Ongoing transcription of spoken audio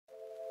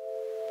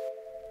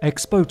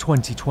Expo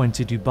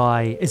 2020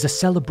 Dubai is a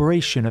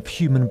celebration of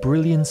human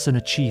brilliance and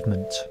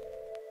achievement.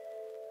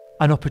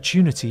 An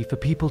opportunity for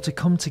people to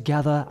come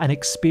together and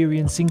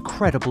experience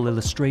incredible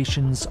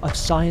illustrations of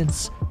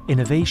science,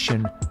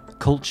 innovation,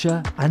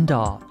 culture and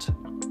art.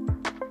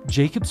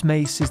 Jacobs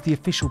Mace is the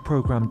official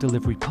programme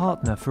delivery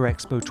partner for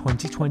Expo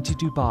 2020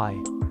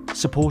 Dubai,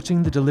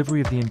 supporting the delivery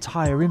of the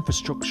entire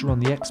infrastructure on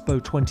the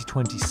Expo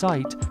 2020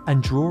 site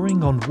and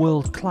drawing on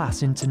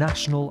world-class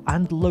international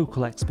and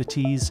local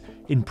expertise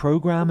in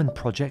programme and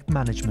project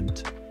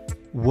management.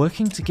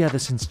 Working together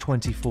since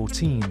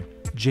 2014,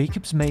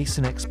 Jacobs Mace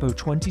and Expo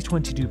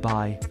 2020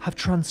 Dubai have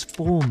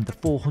transformed the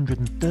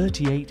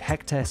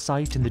 438-hectare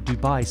site in the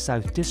Dubai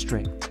South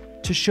District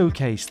to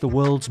showcase the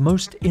world's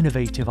most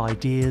innovative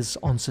ideas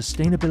on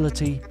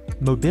sustainability,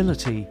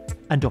 mobility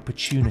and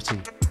opportunity.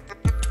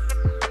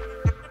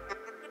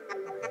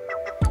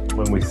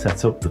 When we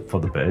set up for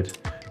the bid,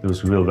 there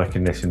was real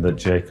recognition that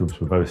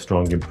Jacobs were very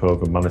strong in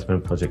programme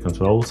management, project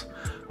controls,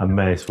 and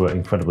Mace were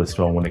incredibly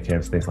strong when it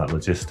came to things like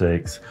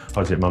logistics,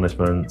 project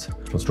management,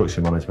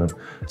 construction management.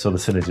 So the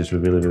synergies were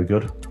really, really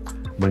good.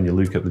 When you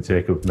look at the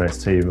Jacobs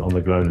Mace team on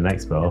the ground in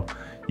Expo,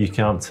 you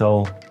can't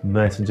tell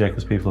Mace and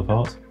Jacobs people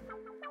apart.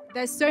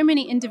 There's so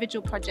many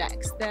individual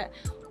projects that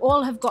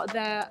all have got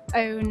their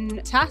own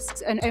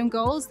tasks and own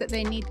goals that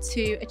they need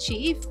to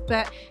achieve,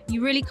 but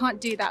you really can't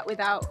do that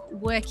without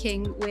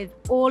working with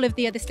all of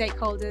the other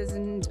stakeholders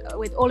and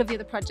with all of the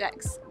other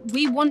projects.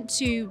 We want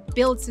to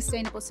build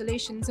sustainable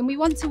solutions and we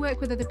want to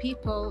work with other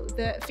people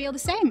that feel the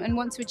same and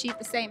want to achieve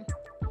the same.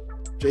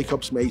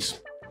 Jacobs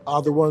Mace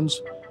are the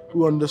ones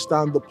who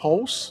understand the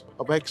pulse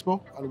of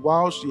Expo, and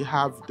whilst you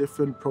have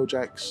different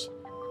projects,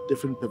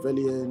 different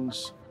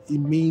pavilions, it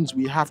means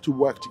we have to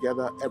work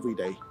together every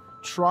day.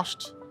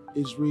 Trust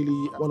is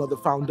really one of the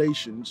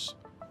foundations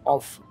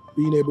of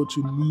being able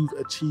to move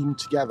a team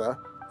together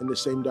in the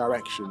same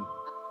direction.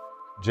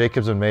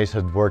 Jacobs and Mace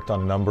had worked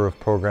on a number of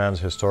programs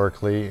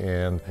historically,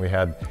 and we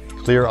had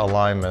clear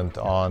alignment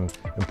on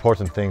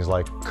important things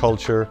like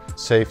culture,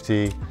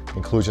 safety,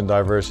 inclusion,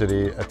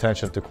 diversity,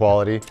 attention to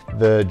quality.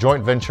 The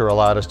joint venture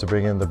allowed us to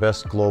bring in the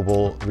best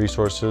global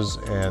resources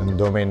and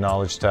domain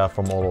knowledge staff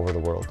from all over the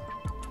world.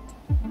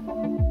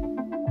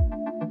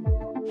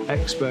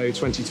 Expo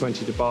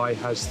 2020 Dubai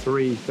has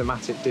 3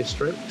 thematic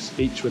districts,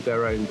 each with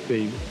their own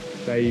theme.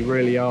 They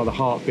really are the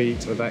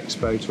heartbeat of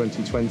Expo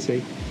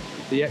 2020.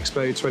 The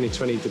Expo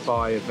 2020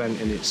 Dubai event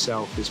in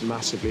itself is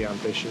massively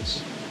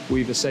ambitious.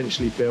 We've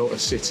essentially built a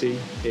city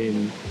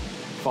in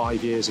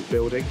 5 years of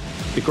building.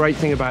 The great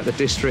thing about the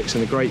districts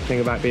and the great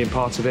thing about being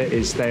part of it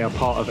is they are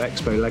part of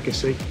Expo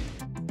legacy.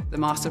 The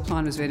master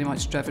plan was very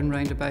much driven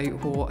round about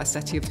what a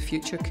city of the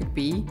future could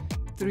be.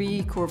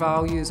 3 core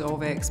values of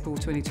Expo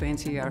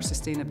 2020 are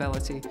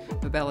sustainability,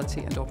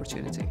 mobility and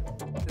opportunity.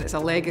 It's a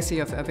legacy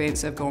of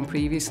events that have gone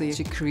previously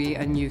to create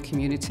a new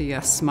community,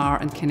 a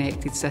smart and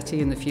connected city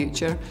in the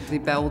future. The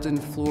building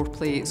floor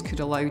plates could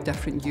allow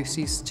different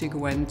uses to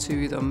go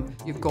into them.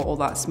 You've got all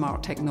that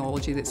smart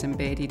technology that's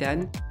embedded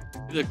in.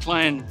 The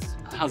client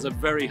has a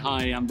very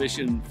high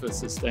ambition for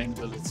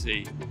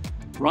sustainability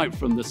right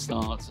from the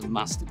start of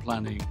master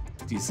planning,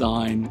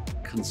 design,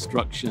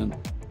 construction,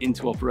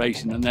 into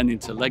operation and then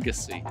into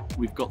legacy.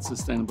 We've got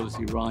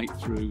sustainability right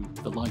through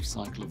the life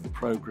cycle of the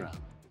programme.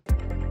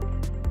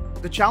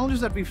 The challenges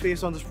that we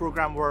faced on this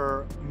program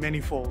were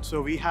manifold.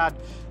 So we had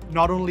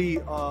not only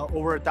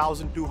over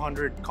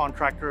 1,200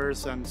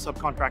 contractors and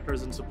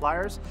subcontractors and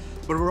suppliers,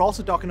 but we're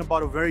also talking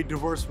about a very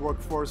diverse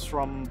workforce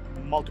from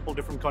multiple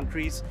different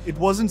countries. It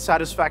wasn't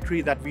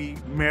satisfactory that we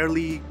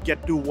merely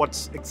get to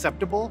what's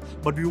acceptable,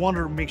 but we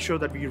wanted to make sure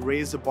that we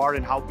raise the bar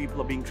in how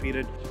people are being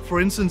treated. For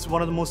instance,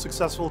 one of the most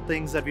successful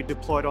things that we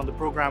deployed on the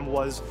program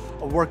was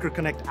a Worker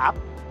Connect app.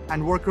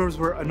 And workers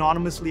were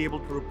anonymously able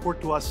to report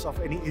to us of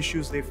any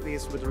issues they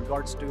faced with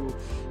regards to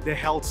their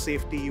health,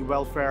 safety,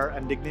 welfare,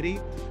 and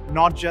dignity,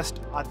 not just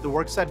at the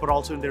work site, but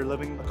also in their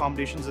living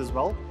accommodations as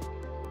well.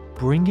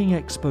 Bringing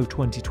Expo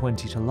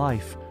 2020 to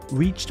life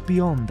reached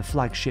beyond the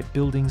flagship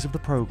buildings of the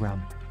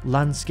programme.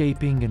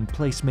 Landscaping and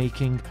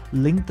placemaking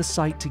linked the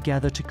site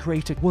together to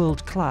create a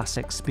world-class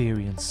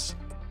experience.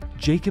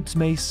 Jacobs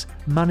Mace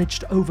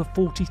managed over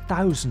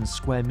 40,000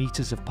 square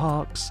metres of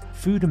parks,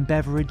 food and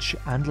beverage,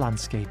 and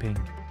landscaping.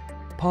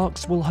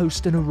 Parks will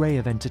host an array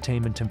of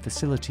entertainment and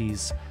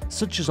facilities,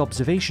 such as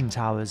observation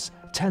towers,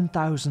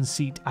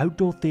 10,000-seat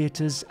outdoor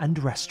theatres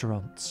and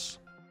restaurants.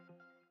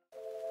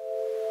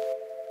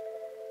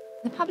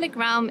 The public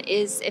realm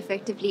is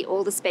effectively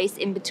all the space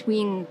in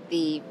between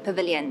the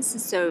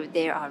pavilions. So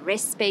there are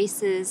rest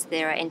spaces,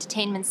 there are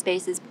entertainment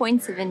spaces,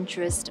 points of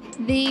interest.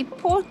 The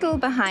portal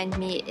behind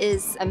me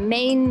is a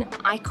main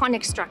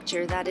iconic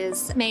structure that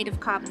is made of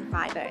carbon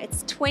fiber.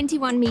 It's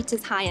 21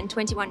 meters high and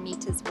 21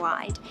 meters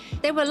wide.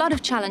 There were a lot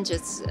of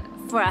challenges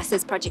for us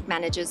as project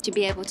managers to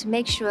be able to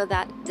make sure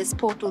that this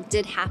portal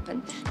did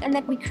happen and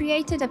that we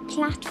created a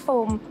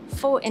platform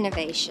for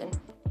innovation.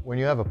 When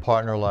you have a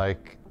partner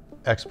like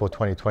Expo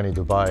 2020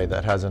 Dubai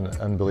that has an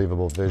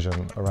unbelievable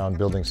vision around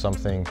building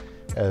something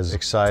as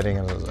exciting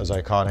and as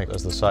iconic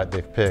as the site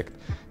they've picked,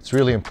 it's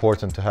really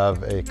important to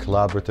have a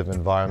collaborative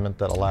environment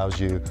that allows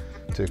you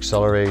to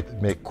accelerate,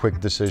 make quick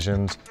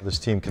decisions. This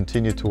team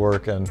continued to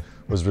work and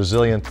was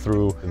resilient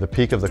through the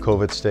peak of the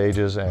COVID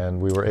stages, and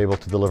we were able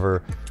to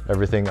deliver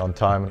everything on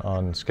time and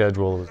on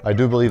schedule. I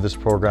do believe this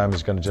program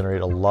is going to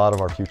generate a lot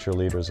of our future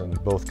leaders in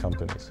both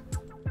companies.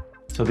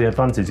 So the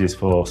advantages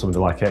for something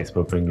like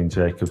Expo bringing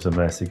Jacobs and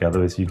Mace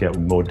together is you get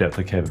more depth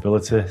of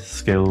capability,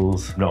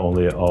 skills, not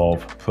only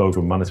of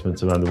programme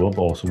management around the world,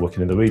 but also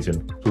working in the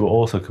region. We were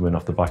also coming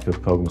off the back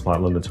of programmes like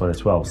London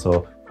 2012,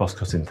 so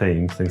cross-cutting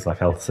themes, things like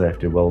health,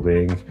 safety,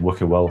 wellbeing,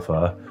 worker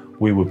welfare.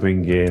 We were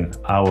bringing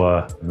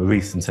our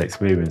recent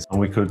experience and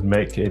we could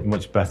make it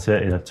much better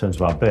in terms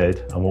of our bid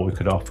and what we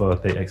could offer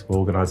the Expo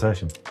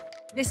organisation.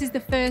 This is the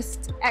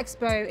first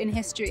Expo in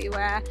history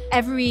where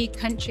every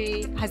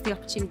country has the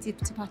opportunity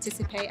to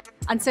participate.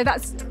 And so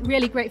that's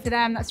really great for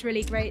them, that's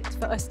really great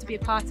for us to be a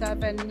part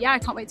of, and yeah, I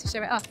can't wait to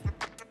show it off.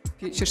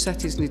 Future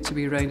cities need to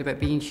be round about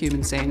being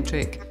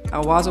human-centric.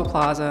 Owasso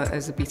Plaza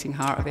is the beating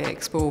heart of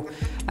Expo,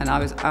 and I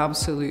was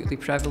absolutely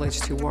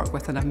privileged to work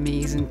with an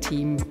amazing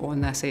team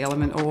on this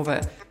element of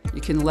it.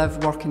 You can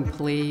live, work and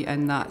play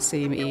in that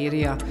same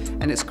area,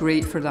 and it's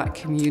great for that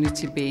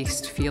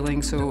community-based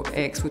feeling, so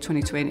Expo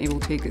 2020 will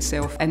take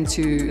itself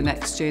into the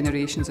next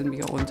generations and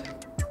beyond.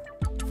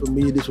 For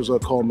me, this was a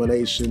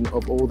culmination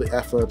of all the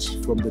efforts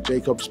from the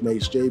Jacobs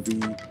Mace JV,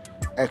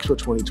 Expo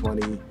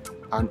 2020,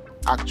 and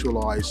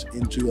actualize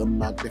into a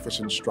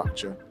magnificent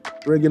structure.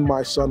 Bringing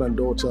my son and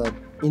daughter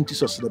into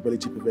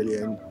Sustainability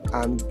Pavilion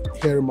and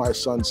hearing my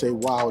son say,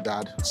 "Wow,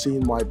 Dad,"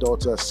 seeing my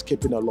daughter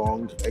skipping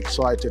along,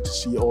 excited to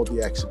see all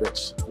the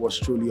exhibits was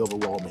truly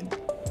overwhelming.